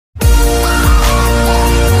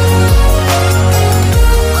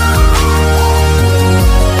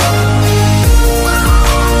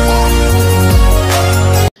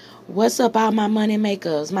What's up, all my money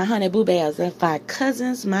makers, my honey boo bears, and my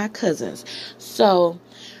cousins. So,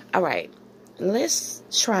 all right, let's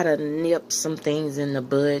try to nip some things in the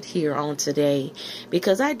bud here on today,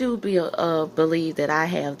 because I do believe that I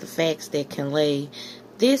have the facts that can lay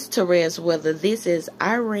this to rest, whether this is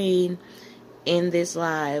Irene in this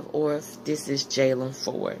live or if this is Jayalim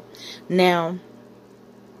Ford. Now,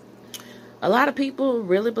 a lot of people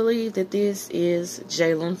really believe that this is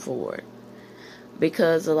Jayalim Ford,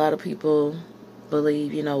 because a lot of people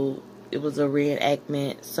believe, it was a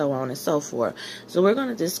reenactment, so on and so forth. So we're going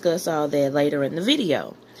to discuss all that later in the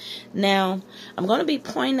video. Now, I'm going to be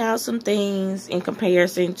pointing out some things in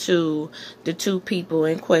comparison to the two people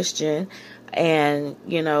in question. And,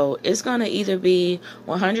 it's going to either be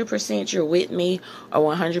 100% you're with me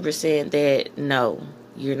or 100% that no,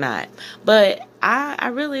 you're not. But I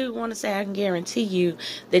really want to say I can guarantee you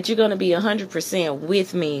that you're going to be 100%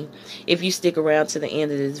 with me if you stick around to the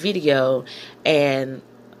end of this video and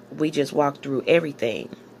we just walk through everything.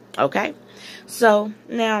 Okay? So,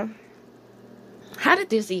 now, how did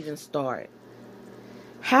this even start?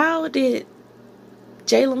 How did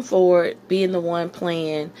Jayalim Ford, being the one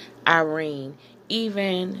playing Irene,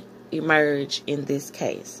 even emerge in this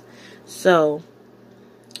case? So,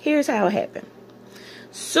 here's how it happened.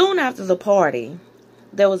 Soon after the party,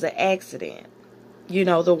 there was an accident.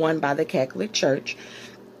 The one by the Catholic Church.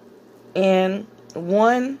 And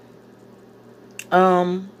one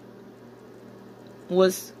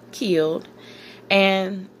was killed,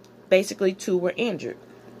 and basically two were injured.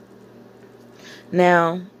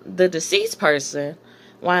 Now, the deceased person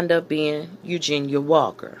wound up being Eugenia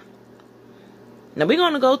Walker. Now, we're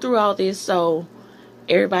going to go through all this so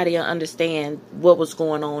everybody will understand what was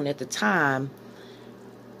going on at the time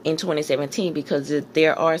in 2017, because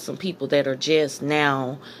there are some people that are just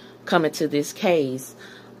now coming to this case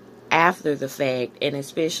after the fact, and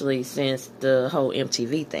especially since the whole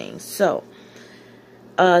MTV thing. So,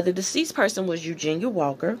 the deceased person was Eugenia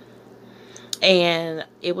Walker, and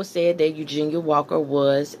it was said that Eugenia Walker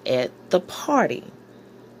was at the party.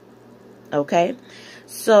 Okay?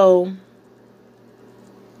 So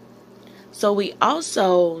we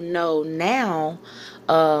also know now,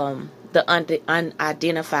 the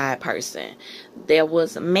unidentified person. There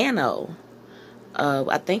was Mano.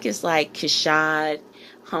 I think it's like Kishad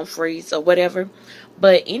Humphreys or whatever.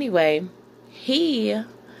 But anyway, he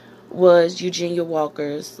was Eugenia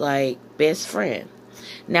Walker's best friend.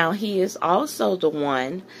 Now, he is also the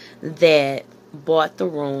one that bought the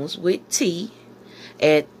rooms with T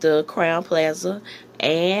at the Crown Plaza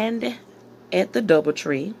and at the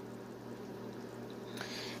Doubletree.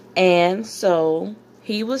 And so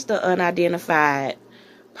he was the unidentified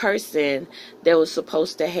person that was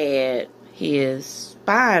supposed to have his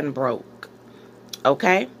spine broke.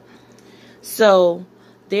 Okay? So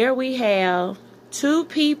there we have two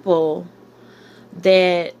people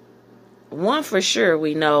that one for sure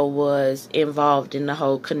we know was involved in the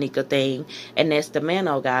whole Kenneka thing, and that's the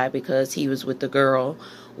Mano guy, because he was with the girl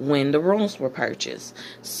when the rooms were purchased.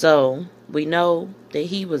 So we know that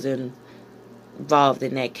he was involved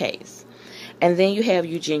in that case. And then you have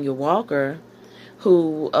Eugenia Walker,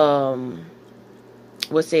 who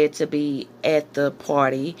was said to be at the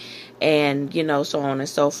party, and, so on and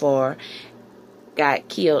so forth, got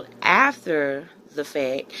killed after the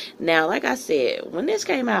fact. Now, like I said, when this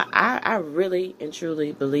came out, I really and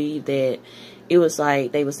truly believe that it was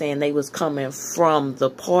like they were saying they was coming from the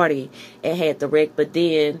party and had the wreck. But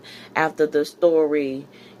then after the story,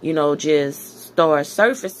 just started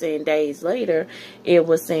surfacing days later, it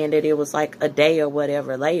was saying that it was like a day or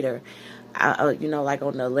whatever later, like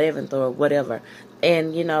on the 11th or whatever.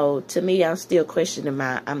 And, to me, I'm still questioning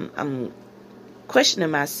I'm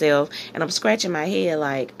questioning myself, and I'm scratching my head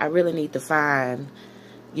like I really need to find,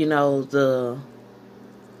 the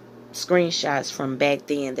screenshots from back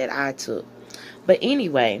then that I took. But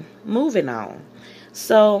anyway, moving on.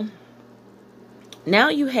 So now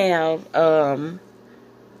you have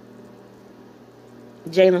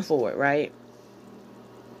Jayalim Ford, right?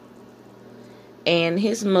 And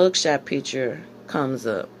his mugshot picture comes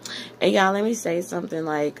up. And y'all, let me say something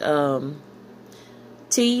like,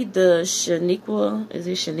 T, the Shaniqua, is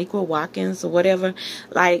it Shaniqua Watkins or whatever?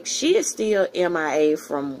 She is still MIA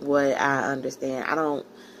from what I understand. I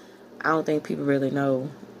don't think people really know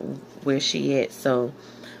where she at. So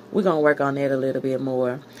we're going to work on that a little bit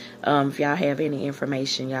more. If y'all have any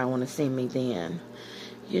information y'all want to send me, then,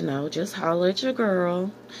 just holler at your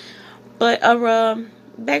girl. But,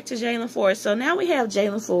 back to Jayalim Ford. So now we have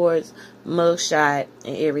Jayalim Ford's mugshot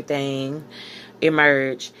and everything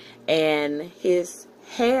emerge, and his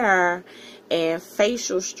hair and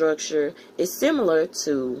facial structure is similar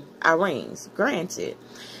to Irene's, granted.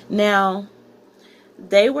 Now,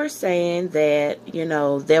 they were saying that, you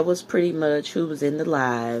know, that was pretty much who was in the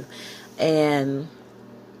live, and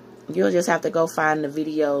you'll just have to go find the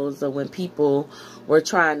videos of when people were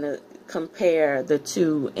trying to compare the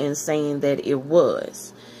two and saying that it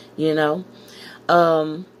was, you know.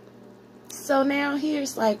 So now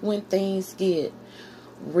here's like when things get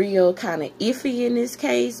real kind of iffy in this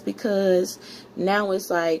case, because now it's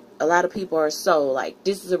like a lot of people are so like,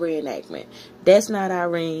 this is a reenactment, that's not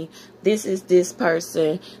Irene, this is this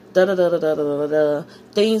person, da da da da da da da da.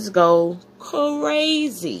 Things go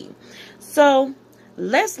crazy. So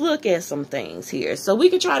let's look at some things here so we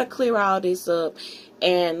can try to clear all this up.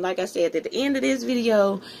 And like I said, at the end of this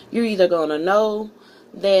video, you're either gonna know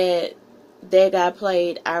that that guy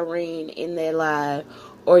played Irene in that live,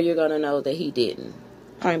 or you're gonna know that he didn't.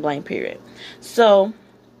 Point blank, period. So,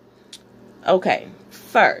 okay,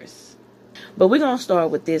 first, but we're gonna start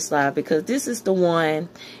with this live because this is the one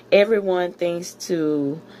everyone thinks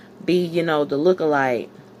to be, you know, the lookalike.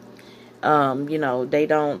 You know, they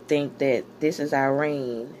don't think that this is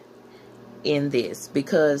Irene in this,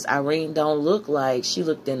 because Irene don't look like she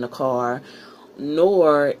looked in the car,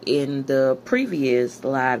 nor in the previous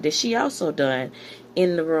live that she also done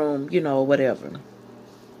in the room, you know, whatever.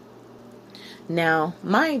 Now,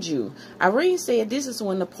 mind you, Irene said this is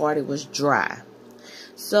when the party was dry.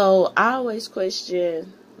 So I always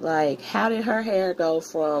question, like, how did her hair go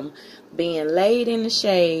from being laid in the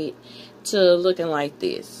shade to looking like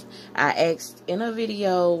this? I asked in a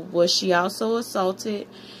video, was she also assaulted?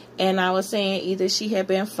 And I was saying either she had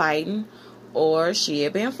been fighting or she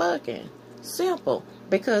had been fucking. Simple.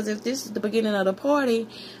 Because if this is the beginning of the party,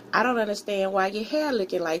 I don't understand why your hair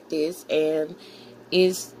looking like this. And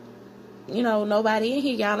it's, you know, nobody in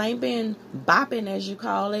here, y'all ain't been bopping, as you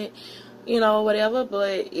call it, you know, whatever.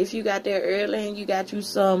 But if you got there early and you got you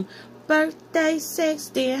some birthday sex,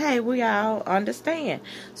 then hey, we all understand.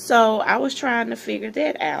 So I was trying to figure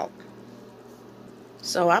that out.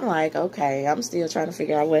 So I'm like, okay, I'm still trying to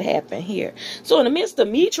figure out what happened here. So in the midst of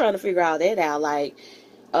me trying to figure all that out, like,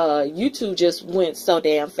 YouTube just went so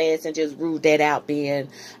damn fast and just ruled that out being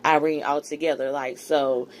Irene altogether. Like,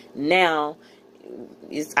 so now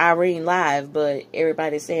it's Irene live, but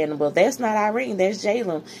everybody's saying, well, that's not Irene, that's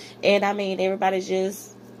Jayalim. And I mean, everybody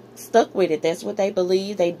just stuck with it. That's what they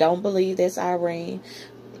believe. They don't believe that's Irene.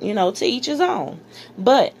 You know, to each his own.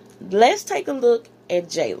 But let's take a look at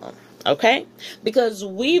Jayalim. Okay, because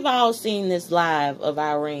we've all seen this live of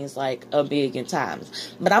Irene's like a billion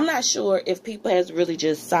times, but I'm not sure if people has really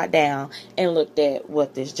just sat down and looked at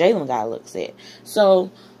what this Jayalim guy looks at. So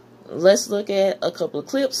let's look at a couple of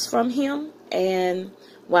clips from him, and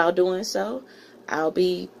while doing so, I'll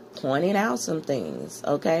be pointing out some things.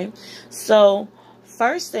 Okay, so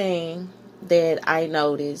first thing that I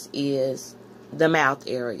notice is the mouth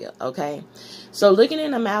area. Okay, so looking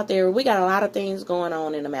in the mouth area, we got a lot of things going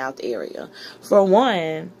on in the mouth area. For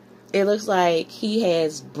one, it looks like he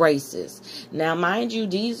has braces. Now, mind you,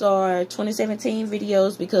 these are 2017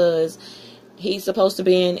 videos because he's supposed to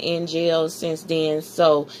be in jail since then.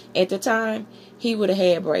 So at the time, he would have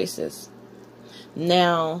had braces.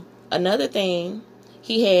 Now, another thing,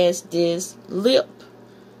 he has this lip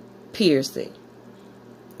piercing.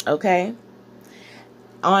 Okay,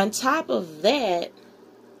 on top of that,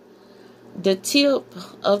 the tip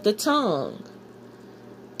of the tongue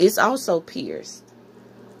is also pierced.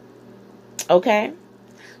 Okay,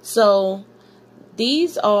 so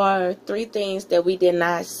these are three things that we did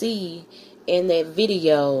not see in that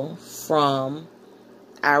video from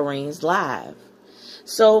Irene's live.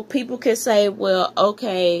 So people could say, well,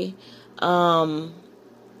 okay, well,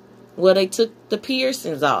 they took the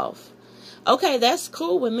piercings off. Okay, that's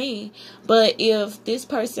cool with me. But if this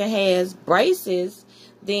person has braces,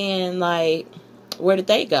 then, like, where did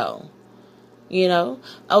they go? You know?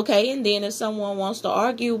 Okay, and then if someone wants to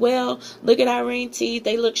argue, well, look at Irene's teeth.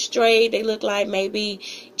 They look straight. They look like maybe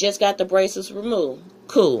just got the braces removed.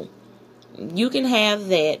 Cool. You can have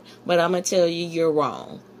that, but I'm going to tell you you're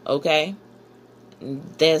wrong. Okay?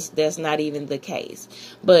 That's not even the case.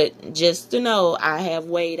 But just to know, I have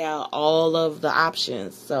weighed out all of the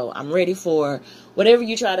options. So I'm ready for whatever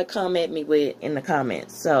you try to come at me with in the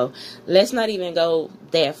comments. So let's not even go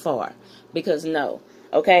that far. Because no.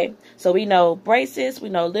 Okay? So we know braces, we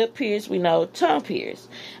know lip pierce, we know tongue pierce.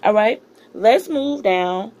 Alright? Let's move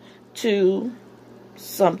down to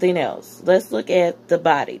something else. Let's look at the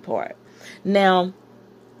body part. Now,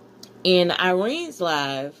 in Irene's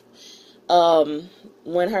live,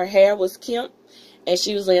 when her hair was kempt and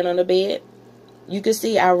she was laying on the bed, you could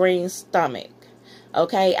see Irene's stomach.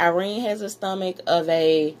 Okay, Irene has a stomach of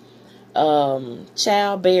a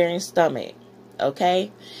childbearing stomach.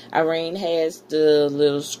 Okay, Irene has the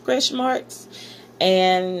little stretch marks,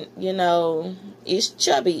 and you know, it's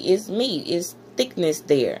chubby, it's meat, it's thickness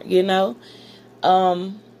there, you know.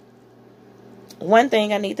 One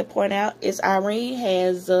thing I need to point out is Irene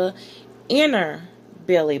has a inner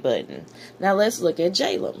belly button. Now let's look at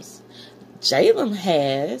Jayalim's. Jayalim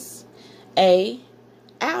has a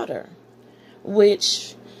outer,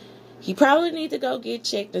 which he probably need to go get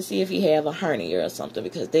checked to see if he have a hernia or something,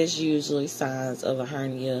 because there's usually signs of a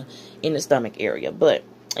hernia in the stomach area. But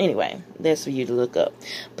anyway, that's for you to look up.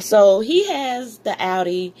 So he has the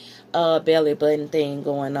outie belly button thing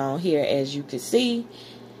going on here, as you can see.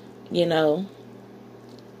 You know,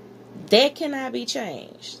 that cannot be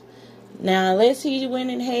changed. Now, unless he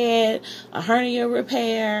went and had a hernia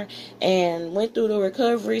repair and went through the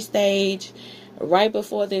recovery stage right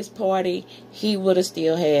before this party, he would have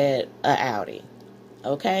still had an outie.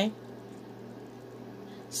 Okay?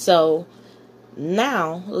 So,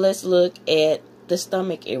 now let's look at the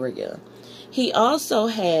stomach area. He also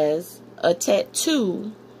has a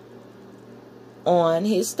tattoo on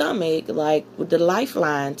his stomach, like with the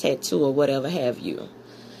lifeline tattoo or whatever have you.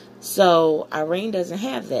 So, Irene doesn't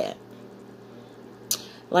have that.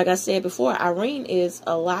 Like I said before, Irene is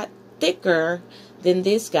a lot thicker than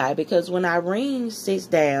this guy, because when Irene sits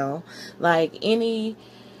down, like any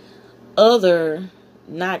other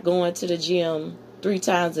not going to the gym 3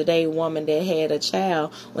 times a day woman that had a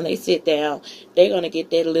child, when they sit down, they're going to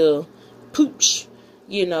get that little pooch,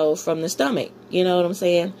 you know, from the stomach. You know what I'm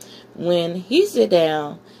saying? When he sit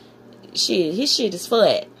down, his shit is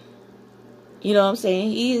flat. You know what I'm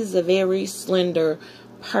saying? He is a very slender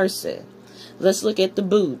person. Let's look at the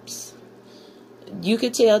boobs. You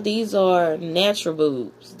can tell these are natural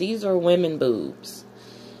boobs. These are women boobs.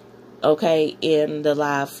 Okay, in the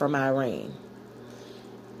live from Irene.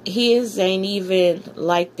 His ain't even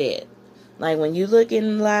like that. Like when you look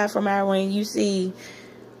in live from Irene, you see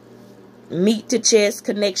meat to chest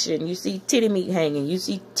connection. You see titty meat hanging. You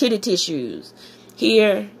see titty tissues.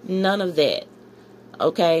 Here, none of that.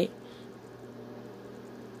 Okay?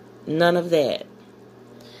 None of that.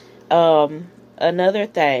 Another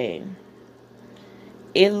thing.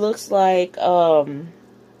 It looks like, well,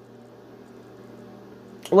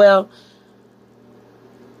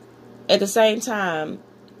 at the same time,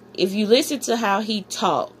 if you listen to how he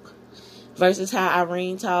talk versus how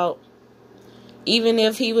Irene talk, even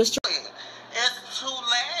if he was it's too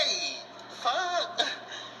late. Fuck.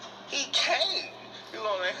 He can't. You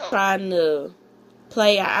know, trying to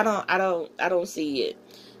play, I don't see it.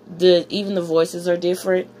 Even the voices are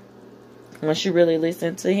different once you really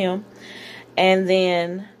listen to him. And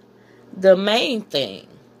then the main thing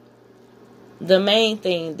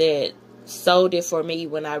that sold it for me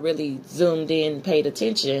when I really zoomed in and paid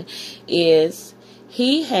attention is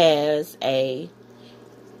he has a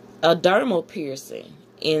dermal piercing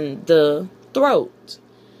in the throat.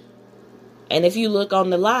 And if you look on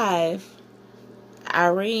the live,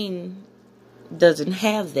 Irene doesn't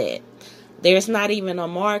have that. There's not even a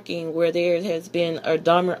marking where there has been a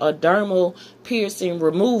dermal piercing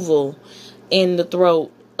removal in the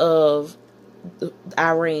throat of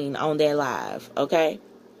Irene on that live, okay?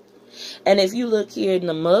 And if you look here in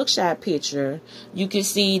the mugshot picture, you can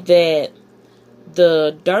see that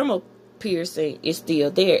the dermal piercing is still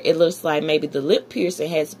there. It looks like maybe the lip piercing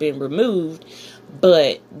has been removed,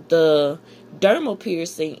 but the dermal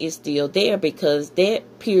piercing is still there, because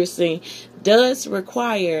that piercing does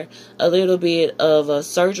require a little bit of a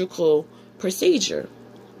surgical procedure,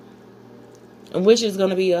 which is going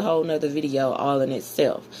to be a whole nother video all in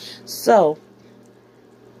itself. So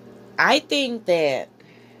I think that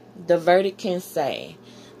the verdict can say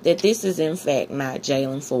that this is in fact not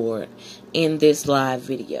Jayalim Ford in this live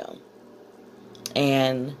video,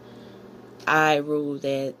 and I rule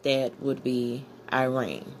that that would be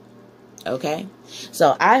Irene. Okay,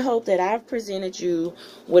 so I hope that I've presented you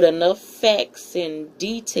with enough facts and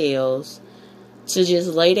details to just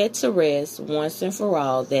lay that to rest once and for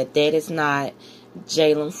all, that that is not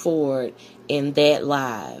Jayalim Ford in that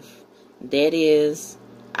live. That is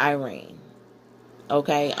Irene.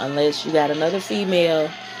 Okay, unless you got another female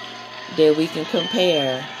that we can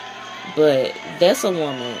compare, but that's a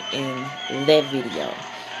woman in that video.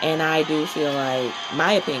 And I do feel like,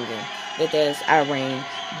 my opinion, that that's Irene,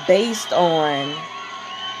 based on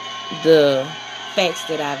the facts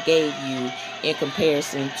that I've gave you in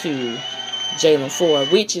comparison to Jayalim Ford,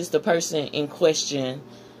 which is the person in question,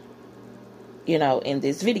 you know, in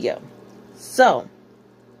this video. So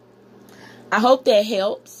I hope that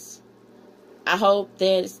helps. I hope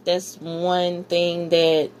that's one thing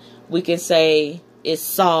that we can say is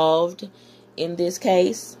solved in this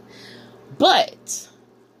case. But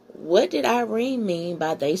what did Irene mean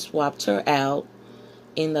by they swapped her out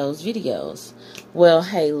in those videos? Well,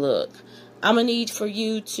 hey, look, I'm going to need for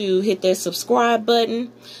you to hit that subscribe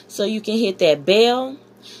button so you can hit that bell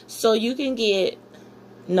so you can get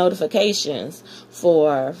notifications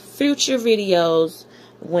for future videos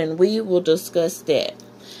when we will discuss that.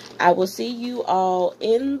 I will see you all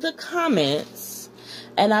in the comments,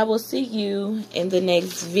 and I will see you in the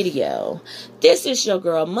next video. This is your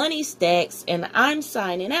girl Money Stacks, and I'm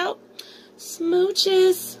signing out.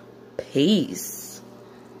 Smooches. Peace.